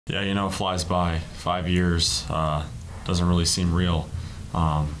Yeah, it flies by. 5 years doesn't really seem real,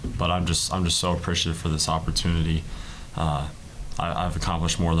 but I'm just so appreciative for this opportunity. I've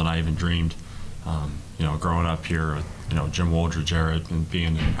accomplished more than I even dreamed. Growing up here with Jim Woldridge, Jared, and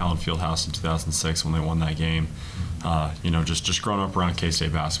being in Allen Fieldhouse in 2006 when they won that game. Just growing up around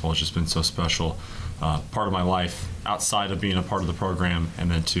K-State basketball has just been so special. Part of my life outside of being a part of the program,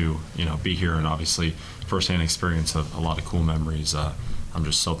 and then to be here and obviously firsthand experience a lot of cool memories. I'm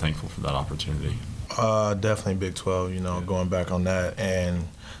just so thankful for that opportunity. Definitely Big 12, going back on that and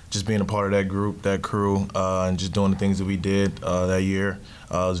just being a part of that group, that crew, and just doing the things that we did that year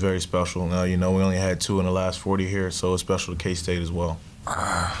was very special. We only had 2 in the last 40 here, so it's special to K-State as well.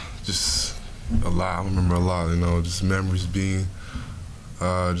 Just a lot. I remember a lot, just memories being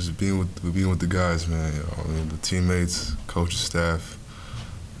with the guys, man. The teammates, coaches, staff.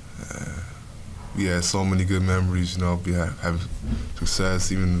 We had so many good memories, we have success,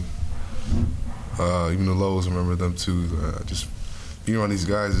 even the lows. I remember them too. Just being around these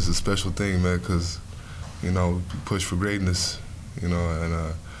guys is a special thing, man, because we push for greatness, and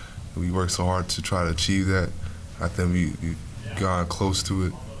we work so hard to try to achieve that. I think we've gone close to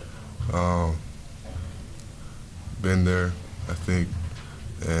it. Been there, I think,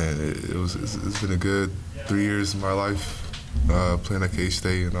 and it's been a good 3 years of my life playing at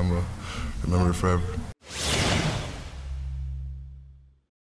K-State, and I'm gonna remember it forever.